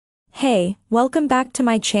Hey, welcome back to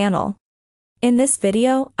my channel. In this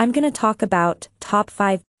video, I'm gonna talk about top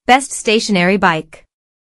 5 best stationary bike.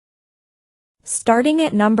 Starting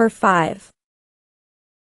at number 5.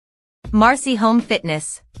 Marcy Home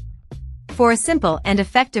Fitness. For a simple and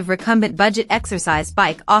effective recumbent budget exercise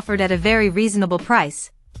bike offered at a very reasonable price,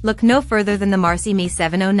 look no further than the Marcy Me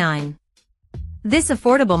 709. This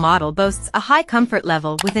affordable model boasts a high comfort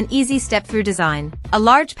level with an easy step-through design, a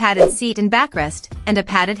large padded seat and backrest, and a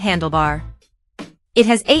padded handlebar. It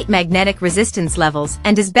has 8 magnetic resistance levels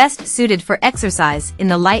and is best suited for exercise in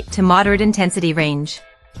the light to moderate intensity range.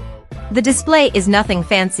 The display is nothing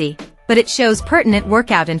fancy, but it shows pertinent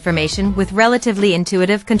workout information with relatively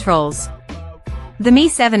intuitive controls. The Me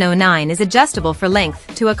 709 is adjustable for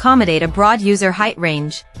length to accommodate a broad user height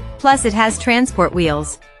range, plus it has transport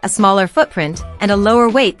wheels, a smaller footprint, and a lower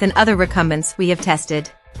weight than other recumbents we have tested.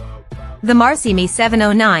 The Marcy Me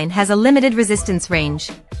 709 has a limited resistance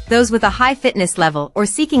range. Those with a high fitness level or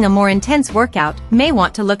seeking a more intense workout may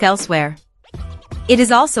want to look elsewhere. It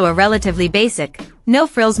is also a relatively basic,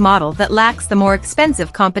 no-frills model that lacks the more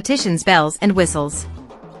expensive competition's bells and whistles.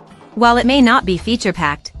 While it may not be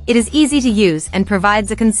feature-packed, it is easy to use and provides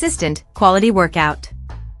a consistent, quality workout.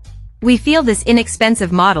 We feel this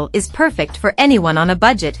inexpensive model is perfect for anyone on a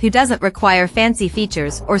budget who doesn't require fancy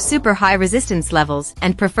features or super high resistance levels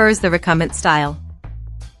and prefers the recumbent style.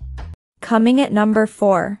 Coming at number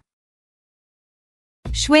 4.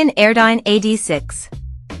 Schwinn Airdyne AD6.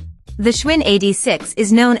 The Schwinn AD6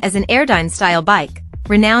 is known as an Airdyne-style bike,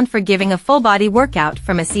 renowned for giving a full-body workout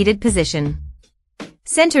from a seated position.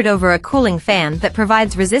 Centered over a cooling fan that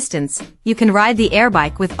provides resistance, you can ride the air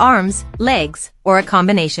bike with arms, legs, or a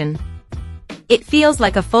combination. It feels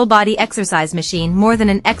like a full-body exercise machine more than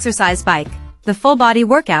an exercise bike. The full-body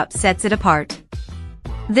workout sets it apart.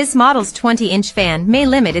 This model's 20-inch fan may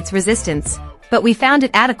limit its resistance, but we found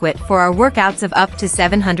it adequate for our workouts of up to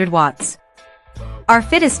 700 watts. Our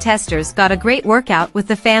fittest testers got a great workout with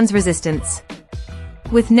the fan's resistance.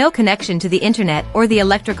 With no connection to the internet or the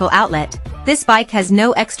electrical outlet, this bike has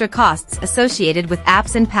no extra costs associated with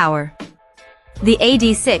apps and power. The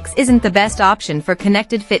AD6 isn't the best option for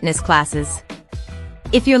connected fitness classes.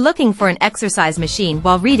 If you're looking for an exercise machine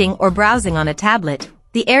while reading or browsing on a tablet,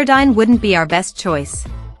 the Airdyne wouldn't be our best choice.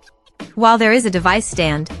 While there is a device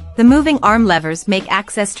stand, the moving arm levers make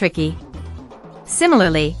access tricky.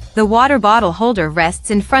 Similarly, the water bottle holder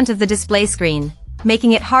rests in front of the display screen,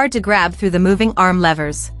 making it hard to grab through the moving arm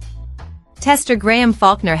levers. Tester Graham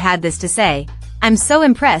Faulkner had this to say: "I'm so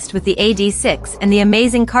impressed with the AD6 and the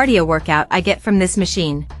amazing cardio workout I get from this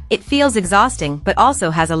machine. It feels exhausting but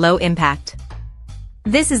also has a low impact.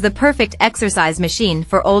 This is the perfect exercise machine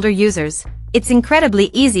for older users. It's incredibly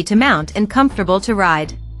easy to mount and comfortable to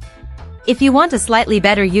ride." If you want a slightly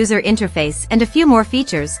better user interface and a few more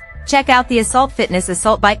features, check out the Assault Fitness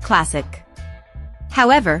Assault Bike Classic.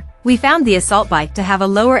 However, we found the Assault Bike to have a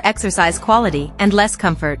lower exercise quality and less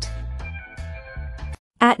comfort.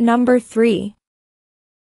 At number 3.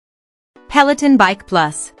 Peloton Bike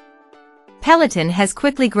Plus. Peloton has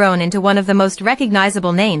quickly grown into one of the most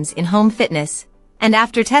recognizable names in home fitness, and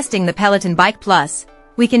after testing the Peloton Bike Plus,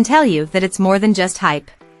 we can tell you that it's more than just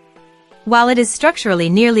hype. While it is structurally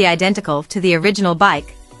nearly identical to the original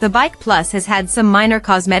bike, the Bike Plus has had some minor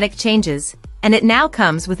cosmetic changes, and it now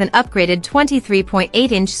comes with an upgraded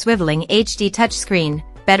 23.8-inch swiveling HD touchscreen,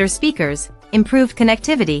 better speakers, improved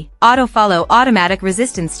connectivity, auto-follow automatic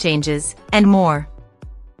resistance changes, and more.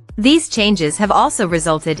 These changes have also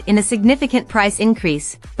resulted in a significant price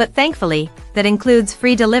increase, but thankfully, that includes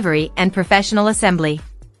free delivery and professional assembly.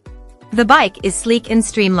 The bike is sleek and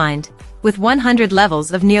streamlined, with 100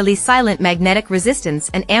 levels of nearly silent magnetic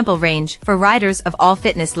resistance and ample range for riders of all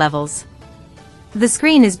fitness levels. The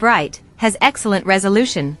screen is bright, has excellent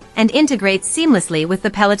resolution, and integrates seamlessly with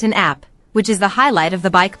the Peloton app, which is the highlight of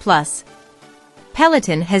the Bike Plus.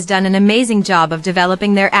 Peloton has done an amazing job of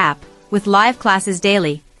developing their app, with live classes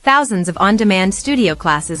daily, thousands of on-demand studio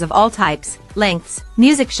classes of all types, lengths,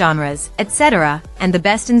 music genres, etc., and the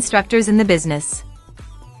best instructors in the business.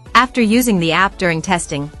 After using the app during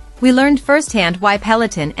testing, we learned firsthand why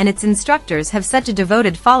Peloton and its instructors have such a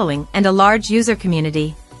devoted following and a large user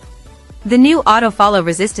community. The new auto-follow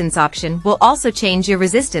resistance option will also change your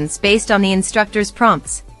resistance based on the instructor's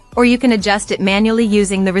prompts, or you can adjust it manually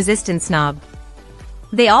using the resistance knob.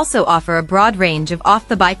 They also offer a broad range of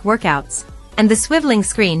off-the-bike workouts, and the swiveling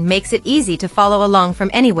screen makes it easy to follow along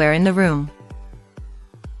from anywhere in the room.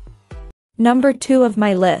 Number 2 of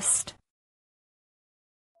my list.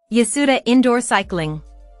 YOSUDA Indoor Cycling.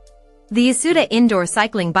 The YOSUDA Indoor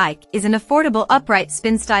Cycling Bike is an affordable upright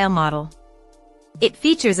spin-style model. It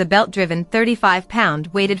features a belt-driven 35-pound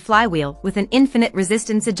weighted flywheel with an infinite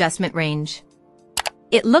resistance adjustment range.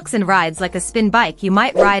 It looks and rides like a spin bike you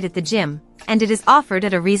might ride at the gym, and it is offered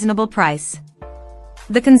at a reasonable price.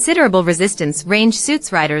 The considerable resistance range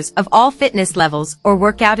suits riders of all fitness levels or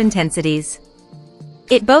workout intensities.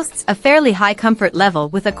 It boasts a fairly high comfort level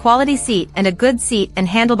with a quality seat and a good seat and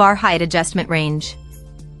handlebar height adjustment range.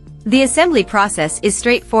 The assembly process is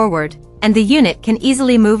straightforward, and the unit can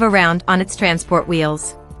easily move around on its transport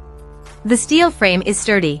wheels. The steel frame is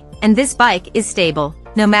sturdy, and this bike is stable,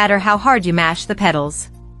 no matter how hard you mash the pedals.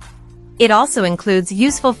 It also includes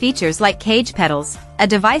useful features like cage pedals, a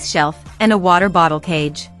device shelf, and a water bottle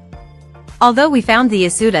cage. Although we found the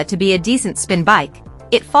YOSUDA to be a decent spin bike,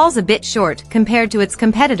 it falls a bit short compared to its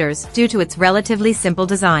competitors due to its relatively simple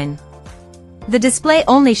design. The display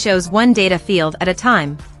only shows one data field at a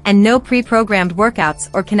time, and no pre-programmed workouts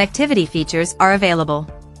or connectivity features are available.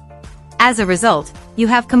 As a result, you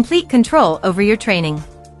have complete control over your training.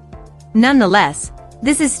 Nonetheless,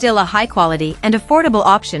 this is still a high-quality and affordable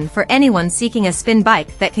option for anyone seeking a spin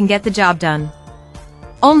bike that can get the job done.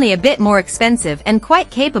 Only a bit more expensive and quite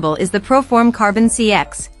capable is the Proform Carbon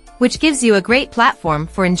CX, which gives you a great platform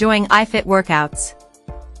for enjoying iFit workouts.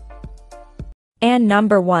 And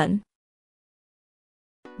number 1.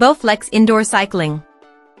 BowFlex Indoor Cycling.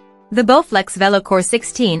 The BowFlex VeloCore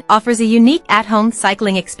 16 offers a unique at-home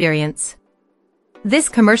cycling experience. This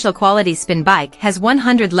commercial-quality spin bike has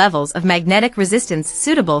 100 levels of magnetic resistance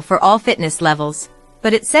suitable for all fitness levels,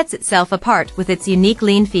 but it sets itself apart with its unique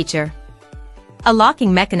lean feature. A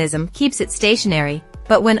locking mechanism keeps it stationary,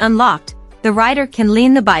 but when unlocked, the rider can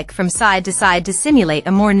lean the bike from side to side to simulate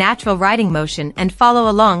a more natural riding motion and follow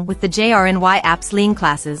along with the JRNY app's lean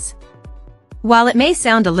classes. While it may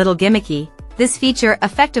sound a little gimmicky, this feature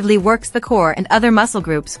effectively works the core and other muscle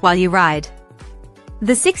groups while you ride.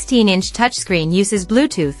 The 16-inch touchscreen uses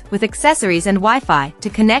Bluetooth with accessories and Wi-Fi to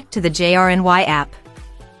connect to the JRNY app.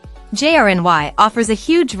 JRNY offers a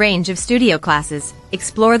huge range of studio classes,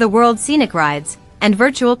 explore the world scenic rides, and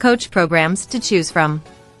virtual coach programs to choose from.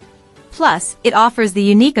 Plus, it offers the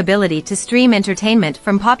unique ability to stream entertainment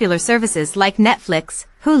from popular services like Netflix,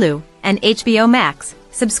 Hulu, and HBO Max,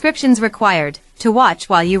 subscriptions required, to watch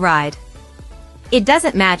while you ride. It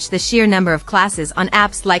doesn't match the sheer number of classes on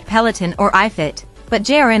apps like Peloton or iFit, but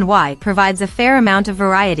JRNY provides a fair amount of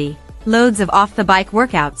variety, loads of off-the-bike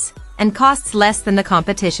workouts, and costs less than the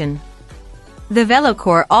competition. The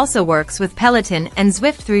VeloCore also works with Peloton and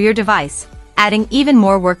Zwift through your device, adding even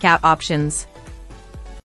more workout options.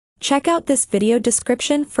 Check out this video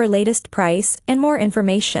description for latest price and more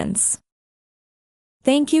informations.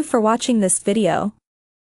 Thank you for watching this video.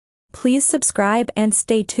 Please subscribe and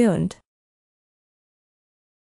stay tuned.